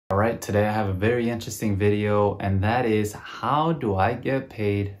Alright, today I have a very interesting video, and that is how do I get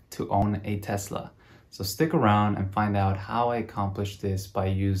paid to own a Tesla? So stick around and find out how I accomplish this by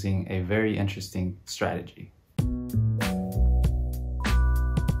using a very interesting strategy.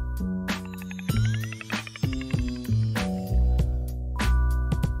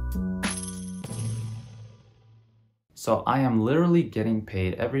 So I am literally getting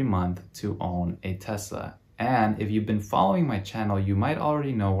paid every month to own a Tesla. And if you've been following my channel, you might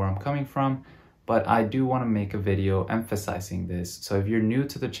already know where I'm coming from, but I do want to make a video emphasizing this. So if you're new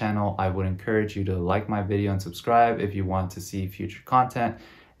to the channel, I would encourage you to like my video and subscribe if you want to see future content.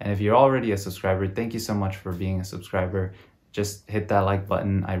 And if you're already a subscriber, thank you so much for being a subscriber. Just hit that like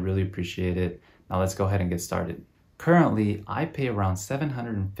button. I really appreciate it. Now let's go ahead and get started. Currently, I pay around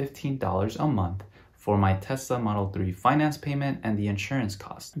 $715 a month for my Tesla Model 3 finance payment and the insurance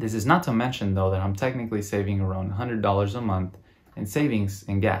cost. This is not to mention though that I'm technically saving around $100 a month in savings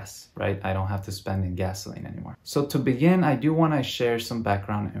in gas, right? I don't have to spend in gasoline anymore. So to begin, I do want to share some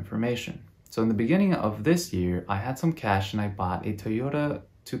background information. So in the beginning of this year, I had some cash and I bought a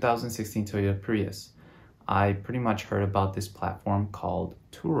 2016 Toyota Prius. I pretty much heard about this platform called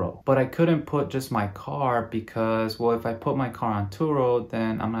Turo, but I couldn't put just my car because, well, if I put my car on Turo,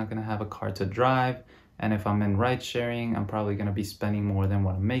 then I'm not gonna have a car to drive. And if I'm in ride sharing, I'm probably gonna be spending more than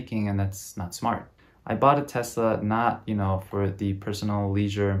what I'm making, and that's not smart. I bought a Tesla not, for the personal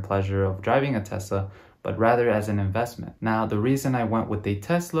leisure and pleasure of driving a Tesla, but rather as an investment. Now, the reason I went with a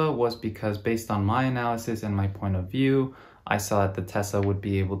Tesla was because based on my analysis and my point of view, I saw that the Tesla would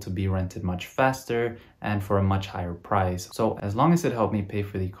be able to be rented much faster and for a much higher price. So as long as it helped me pay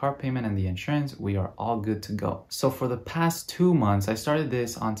for the car payment and the insurance, we are all good to go. So for the past 2 months, I started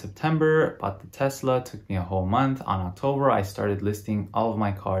this on September, bought the Tesla, took me a whole month. On October, I started listing all of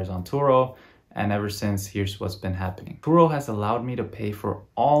my cars on Turo. And ever since, here's what's been happening. Turo has allowed me to pay for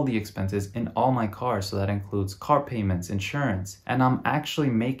all the expenses in all my cars. So that includes car payments, insurance, and I'm actually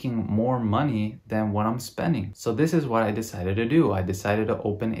making more money than what I'm spending. So this is what I decided to do. I decided to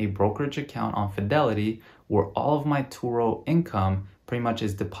open a brokerage account on Fidelity where all of my Turo income pretty much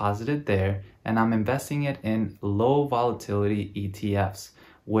is deposited there, and I'm investing it in low volatility ETFs,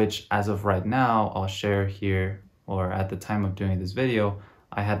 which as of right now, I'll share here, or at the time of doing this video,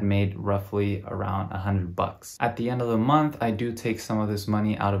 I had made roughly around $100. At the end of the month, I do take some of this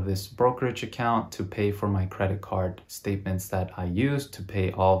money out of this brokerage account to pay for my credit card statements that I use to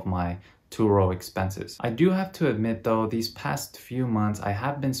pay all of my Turo expenses. I do have to admit though, these past few months, I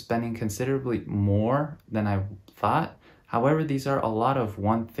have been spending considerably more than I thought. However, these are a lot of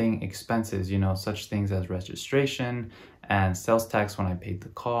one thing expenses, such things as registration and sales tax when I paid the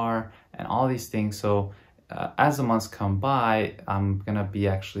car and all these things. So as the months come by, I'm gonna be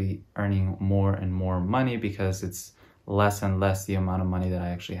actually earning more and more money because it's less and less the amount of money that I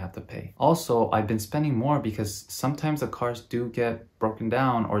actually have to pay. Also, I've been spending more because sometimes the cars do get broken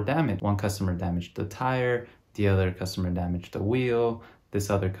down or damaged. One customer damaged the tire, the other customer damaged the wheel, this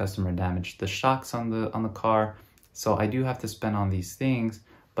other customer damaged the shocks on the car. So I do have to spend on these things.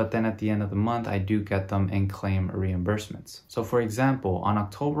 But then at the end of the month, I do get them in claim reimbursements. So for example, on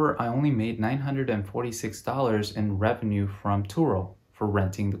October, I only made $946 in revenue from Turo for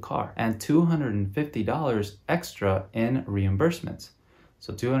renting the car and $250 extra in reimbursements.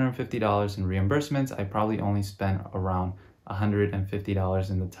 So $250 in reimbursements, I probably only spent around $150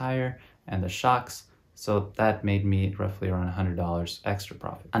 in the tire and the shocks. So that made me roughly around $100 extra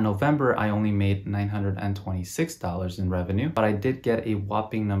profit. In November, I only made $926 in revenue, but I did get a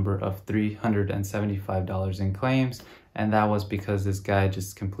whopping number of $375 in claims. And that was because this guy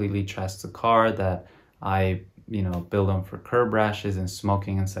just completely trashed the car that I, billed him for curb rashes and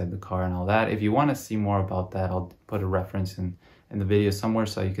smoking inside the car and all that. If you want to see more about that, I'll put a reference in the video somewhere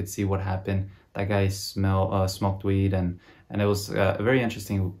so you could see what happened. That guy smoked weed and it was a very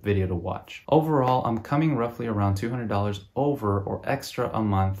interesting video to watch. Overall, I'm coming roughly around $200 over or extra a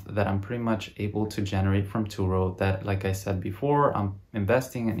month that I'm pretty much able to generate from Turo that, like I said before, I'm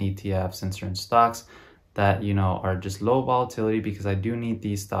investing in ETFs and certain stocks that, are just low volatility because I do need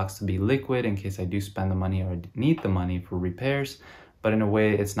these stocks to be liquid in case I do spend the money or need the money for repairs. But in a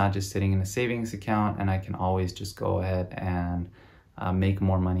way, it's not just sitting in a savings account and I can always just go ahead and make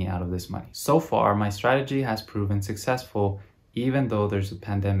more money out of this money. So far, my strategy has proven successful even though there's a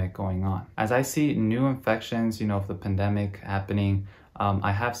pandemic going on. As I see new infections, of the pandemic happening,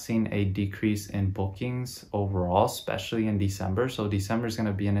 I have seen a decrease in bookings overall, especially in December. So December is going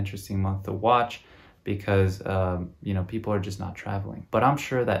to be an interesting month to watch because, people are just not traveling. But I'm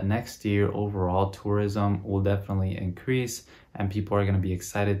sure that next year, overall, tourism will definitely increase and people are going to be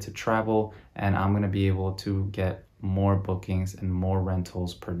excited to travel and I'm going to be able to get more bookings and more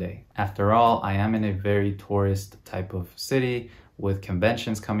rentals per day. After all, I am in a very tourist type of city with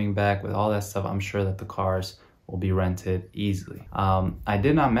conventions coming back, with all that stuff. I'm sure that the cars will be rented easily. I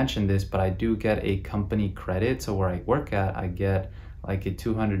did not mention this, but I do get a company credit. So where I work at, I get like a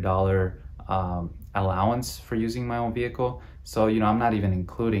 $200 allowance for using my own vehicle. So, you know, I'm not even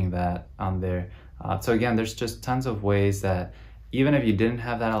including that on there. So again, there's just tons of ways that even if you didn't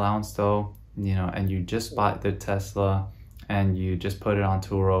have that allowance though, you know, and you just bought the Tesla and you just put it on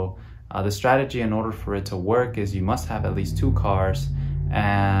Turo, the strategy in order for it to work is you must have at least 2 cars,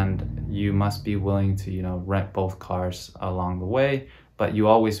 and you must be willing to, you know, rent both cars along the way, but you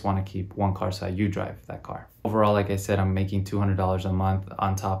always want to keep 1 car so that you drive that car. Overall, like I said, I'm making $200 a month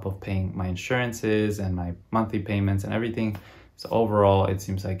on top of paying my insurances and my monthly payments and everything. So overall, it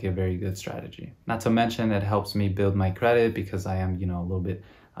seems like a very good strategy. Not to mention it helps me build my credit because I am, you know, a little bit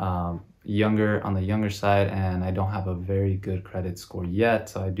younger, on the younger side, and I don't have a very good credit score yet.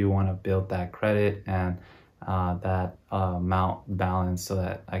 So I do want to build that credit and that amount balance so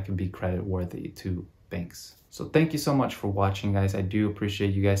that I can be credit worthy to banks. So thank you so much for watching, guys. I do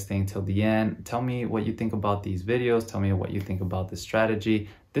appreciate you guys staying till the end. Tell me what you think about these videos. Tell me what you think about this strategy.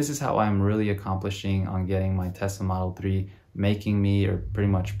 This is how I'm really accomplishing on getting my Tesla Model 3, making me, or pretty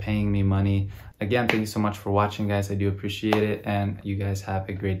much paying me money. Again, thank you so much for watching, guys. I do appreciate it, and you guys have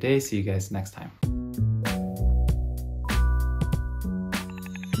a great day. See you guys next time.